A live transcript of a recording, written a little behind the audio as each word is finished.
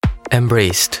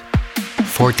Embraced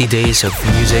 40 Days of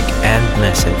Music and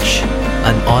Message,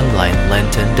 an online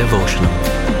Lenten devotional.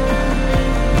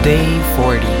 Day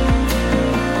 40.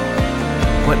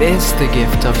 What is the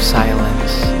gift of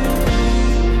silence?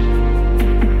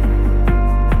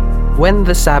 When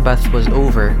the Sabbath was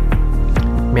over,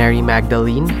 Mary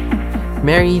Magdalene,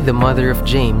 Mary the mother of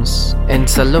James, and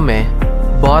Salome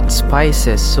bought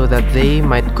spices so that they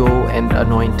might go and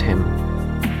anoint him.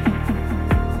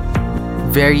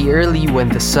 Very early when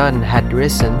the sun had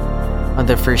risen, on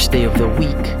the first day of the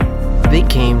week, they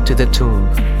came to the tomb.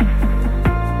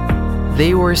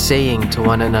 They were saying to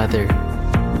one another,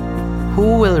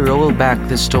 "Who will roll back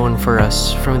the stone for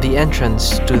us from the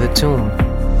entrance to the tomb?"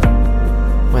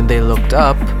 When they looked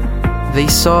up, they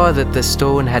saw that the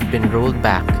stone had been rolled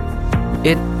back.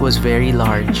 It was very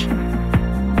large.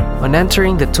 On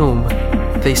entering the tomb,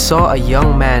 they saw a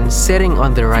young man sitting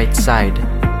on the right side,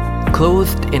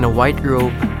 clothed in a white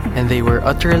robe, and they were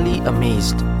utterly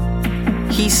amazed.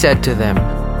 He said to them,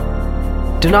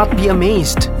 "Do not be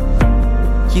amazed.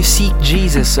 You seek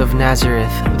Jesus of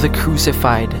Nazareth, the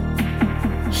crucified.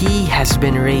 He has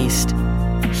been raised.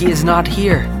 He is not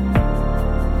here.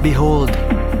 Behold,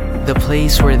 the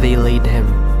place where they laid him.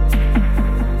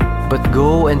 But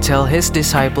go and tell his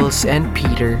disciples and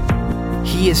Peter,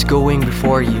 he is going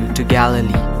before you to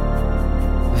Galilee.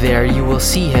 There you will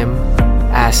see him,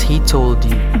 as he told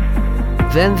you."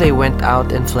 Then they went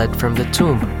out and fled from the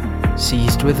tomb,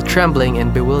 seized with trembling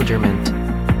and bewilderment.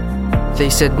 They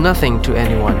said nothing to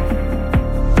anyone.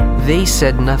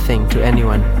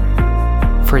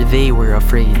 For they were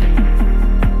afraid.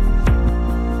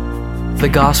 The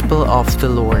Gospel of the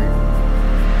Lord.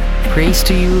 Praise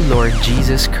to you, Lord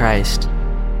Jesus Christ.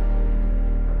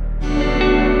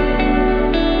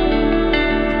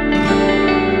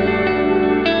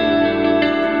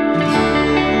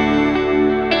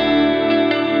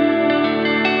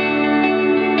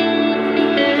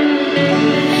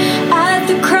 At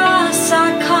the cross I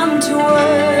come to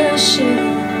worship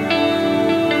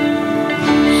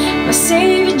my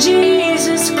Savior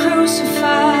Jesus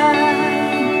crucified.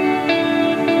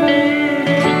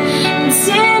 In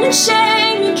sin and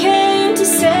shame you came to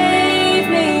save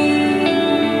me.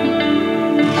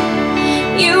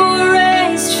 You were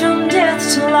raised from death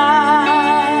to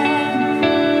life.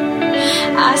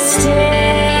 I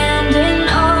stand in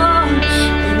awe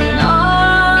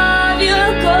of your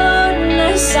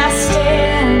goodness. I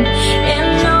stand in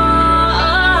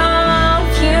awe of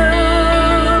you.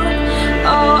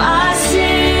 Oh, I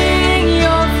sing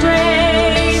your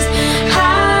praise.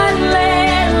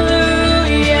 Hallelujah.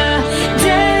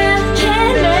 Death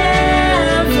can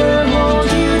never hold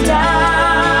you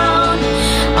down.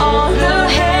 All the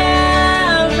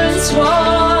heavens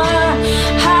roar.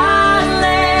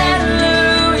 Hallelujah.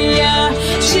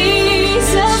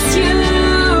 Jesus, you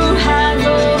have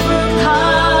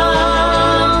overcome.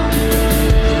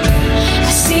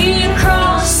 I see a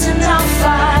cross and I'll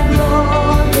find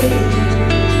glory.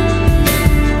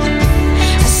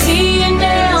 I see your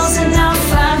nails and I'll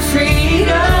find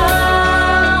freedom.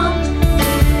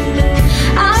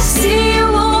 I see your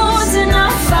wounds and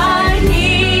I'll find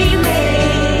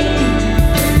healing.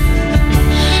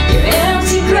 Your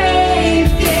empty grave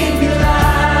gave you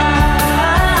life.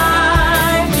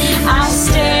 I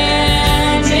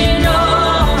stand in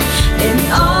awe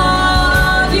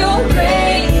of your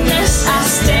greatness. I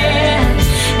stand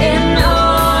in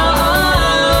awe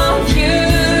of you.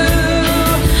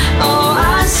 Oh,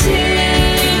 I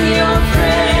sing your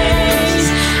praise.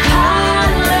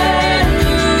 Hallelujah.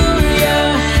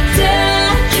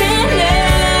 Death can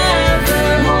never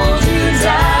hold you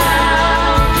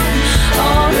down.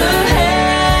 All the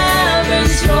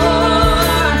heavens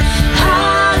roar.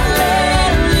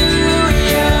 Hallelujah.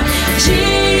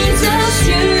 Jesus,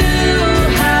 you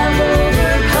have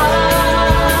overcome.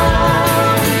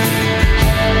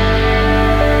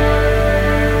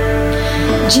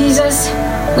 Jesus,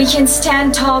 we can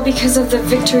stand tall because of the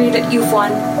victory that you've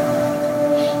won.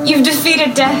 You've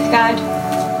defeated death, God.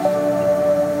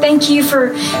 Thank you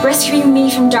for rescuing me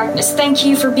from darkness. Thank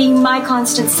you for being my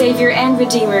constant Savior and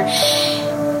Redeemer.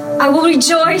 I will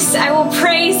rejoice, I will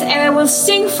praise, and I will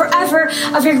sing forever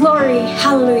of your glory.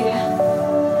 Hallelujah.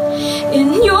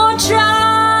 In your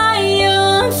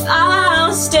triumph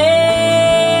I'll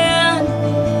stand.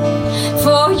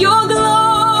 For your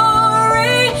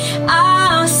glory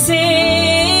I'll sing.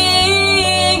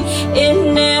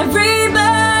 In every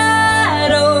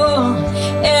battle,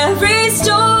 every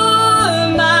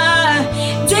storm, I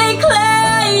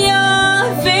declare your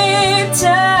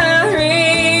victory.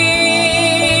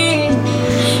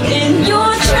 In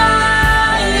your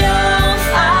triumph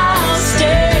I'll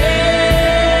stand.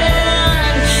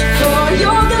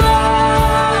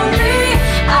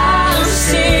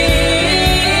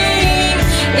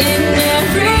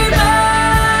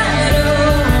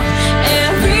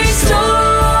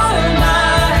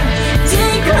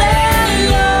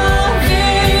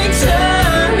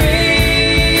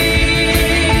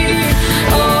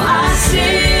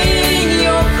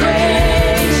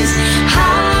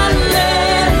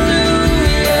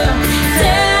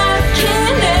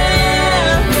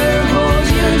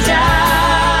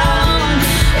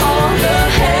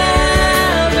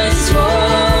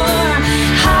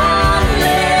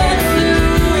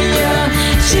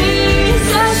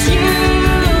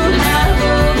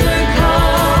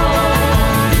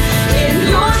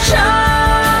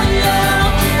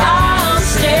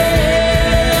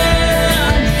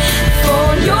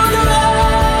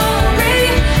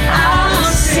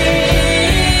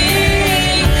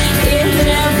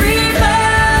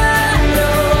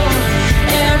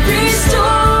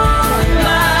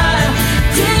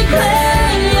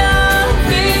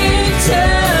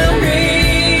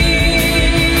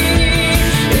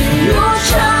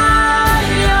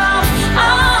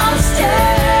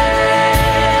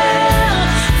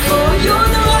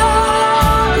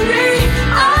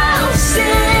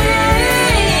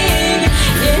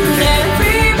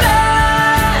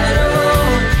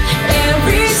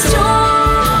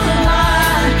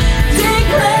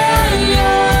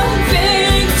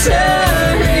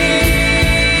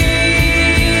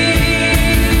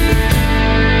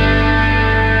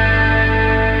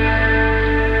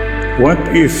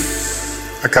 What if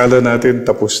akala natin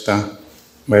tapos na,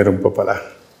 mayroon pa pala?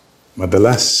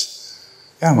 Madalas,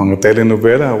 mga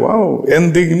telenovela, wow,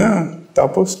 ending na.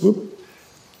 Tapos, look.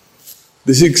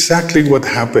 This is exactly what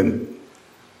happened.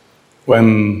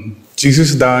 When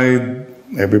Jesus died,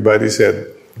 everybody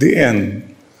said, the end.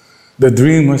 The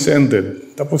dream has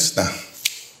ended. Tapos na.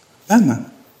 Na.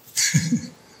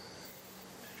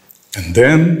 And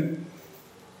then,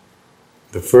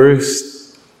 the first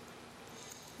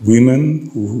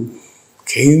women who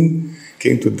came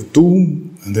to the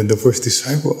tomb, and then the first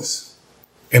disciples,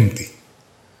 empty.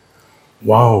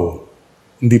 Wow!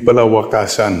 Hindi pala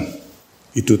wakasan,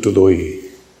 itutuloy.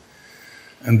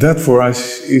 And that for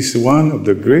us is one of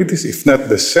the greatest, if not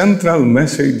the central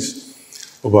message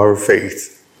of our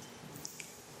faith.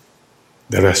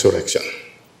 The resurrection.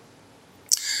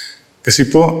 Kasi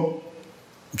po,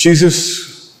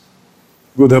 Jesus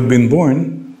would have been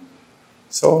born,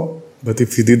 but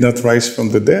if he did not rise from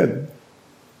the dead,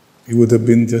 he would have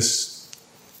been just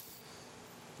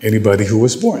anybody who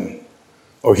was born.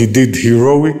 Or he did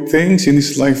heroic things in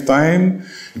his lifetime,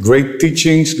 great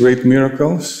teachings, great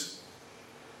miracles.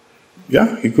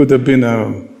 Yeah, he could have been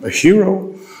a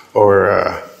hero or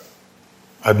an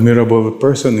admirable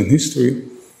person in history.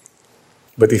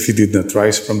 But if he did not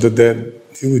rise from the dead,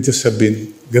 he would just have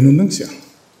been ganun lang siya.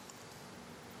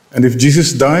 And if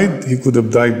Jesus died, he could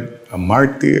have died a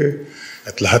martyr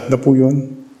at lahat na po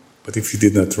yun. But if he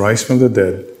did not rise from the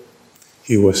dead,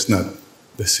 he was not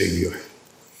the Savior.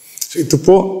 So ito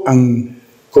po ang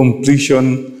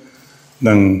completion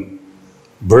ng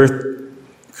birth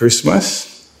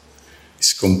Christmas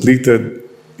is completed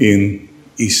in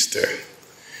Easter.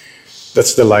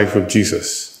 That's the life of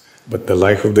Jesus. But the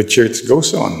life of the church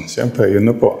goes on. Siyempre,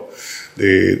 yun na po.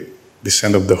 The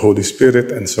descent of the Holy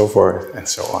Spirit and so forth and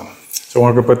so on. So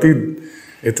mga kapatid,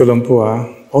 ito lang po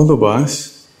all of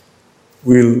us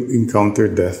will encounter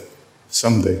death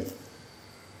someday.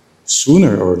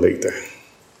 Sooner or later.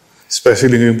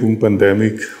 Especially ngayon pong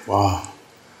pandemic, wow,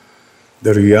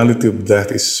 the reality of death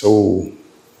is so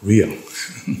real.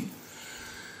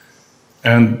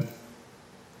 And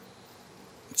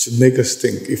it should make us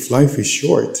think, if life is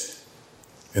short,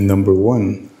 and number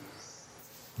one,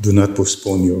 do not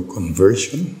postpone your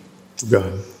conversion to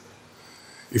God.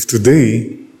 If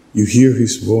today you hear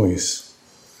His voice,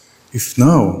 if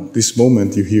now, this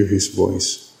moment you hear His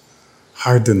voice,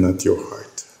 harden not your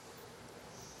heart.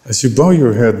 As you bow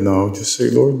your head now, just say,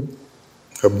 Lord,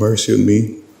 have mercy on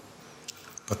me.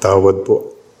 Patawad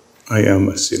po, I am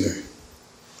a sinner.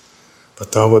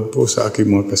 Patawad po sa aking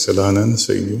mga kasalanan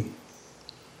sa inyo.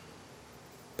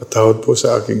 Patawad po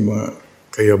sa aking mga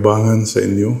kayabangan sa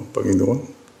inyo, Panginoon.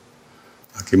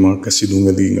 Aking mga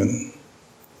kasinungalingan.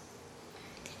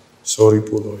 Sorry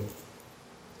po, Lord.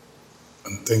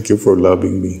 And thank you for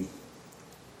loving me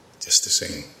just the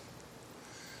same.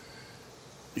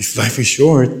 If life is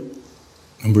short,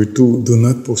 number two, do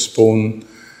not postpone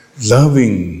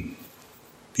loving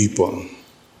people,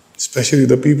 especially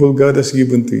the people God has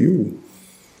given to you,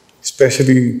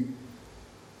 especially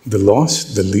the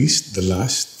lost, the least, the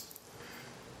last.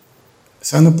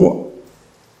 Sana po,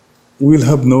 we'll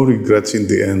have no regrets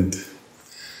in the end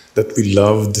that we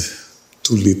loved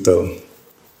too little,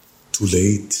 too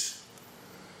late.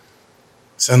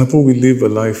 Sana po we live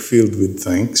a life filled with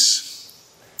thanks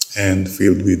and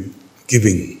filled with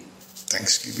giving,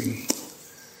 thanksgiving.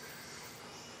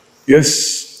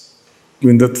 Yes,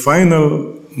 when that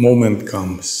final moment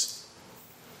comes,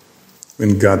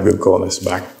 when God will call us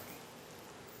back,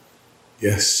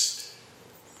 yes,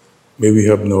 may we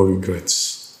have no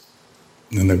regrets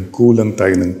na nagkulang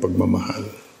tayo ng pagmamahal.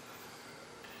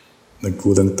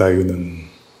 Nagkulang tayo ng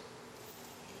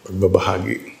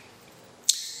pagbabahagi.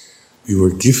 We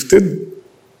were gifted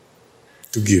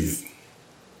to give.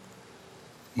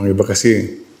 Mga iba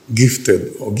kasi,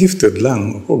 gifted. Gifted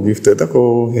lang. Gifted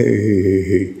ako.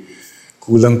 Hey.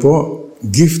 Kulang po.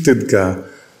 Gifted ka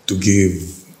to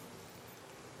give.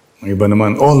 Mga iba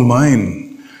naman, all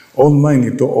mine. All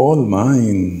mine ito, all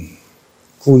mine.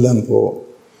 Kulang po.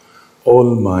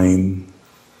 All mine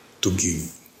to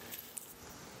give.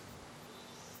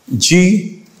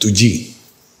 G to G.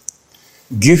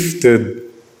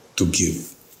 Gifted to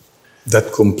give.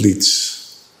 That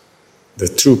completes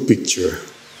the true picture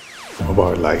of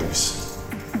our lives.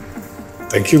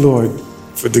 Thank you, Lord,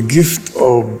 for the gift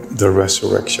of the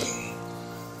resurrection.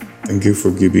 Thank you for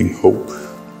giving hope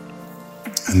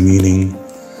and meaning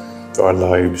to our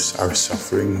lives, our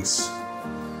sufferings,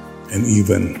 and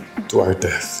even to our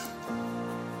death.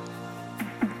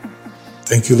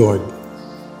 Thank you, Lord.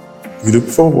 We look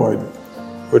forward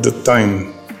for the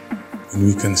time when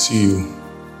we can see you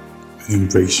and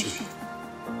embrace you.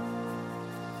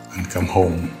 and come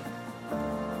home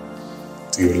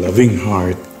to your loving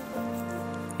heart.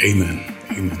 Amen.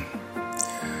 Amen.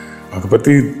 Mga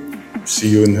kapatid, see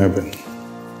you in heaven.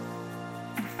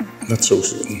 Not so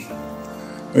soon.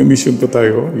 May mission pa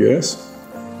tayo, yes,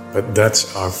 but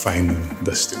that's our final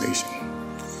destination.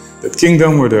 That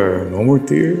kingdom where there are no more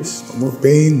tears, no more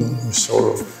pain, no more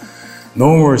sorrow,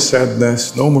 no more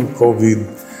sadness, no more COVID,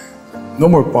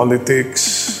 no more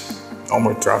politics, no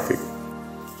more traffic,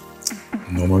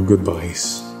 no more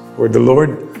goodbyes. Where the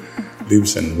Lord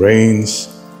lives and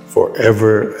reigns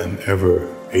forever and ever.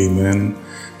 Amen.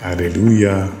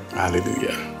 Hallelujah.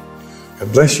 Hallelujah.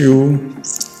 God bless you,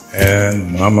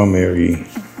 and Mama Mary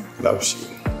loves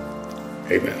you.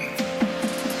 Amen.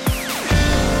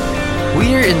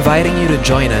 We are inviting you to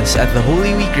join us at the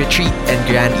Holy Week Retreat and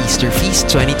Grand Easter Feast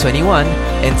 2021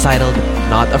 entitled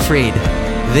Not Afraid.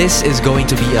 This is going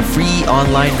to be a free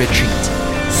online retreat.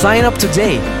 Sign up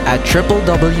today at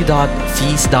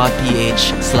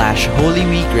www.feast.ph/Holy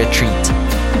Week Retreat.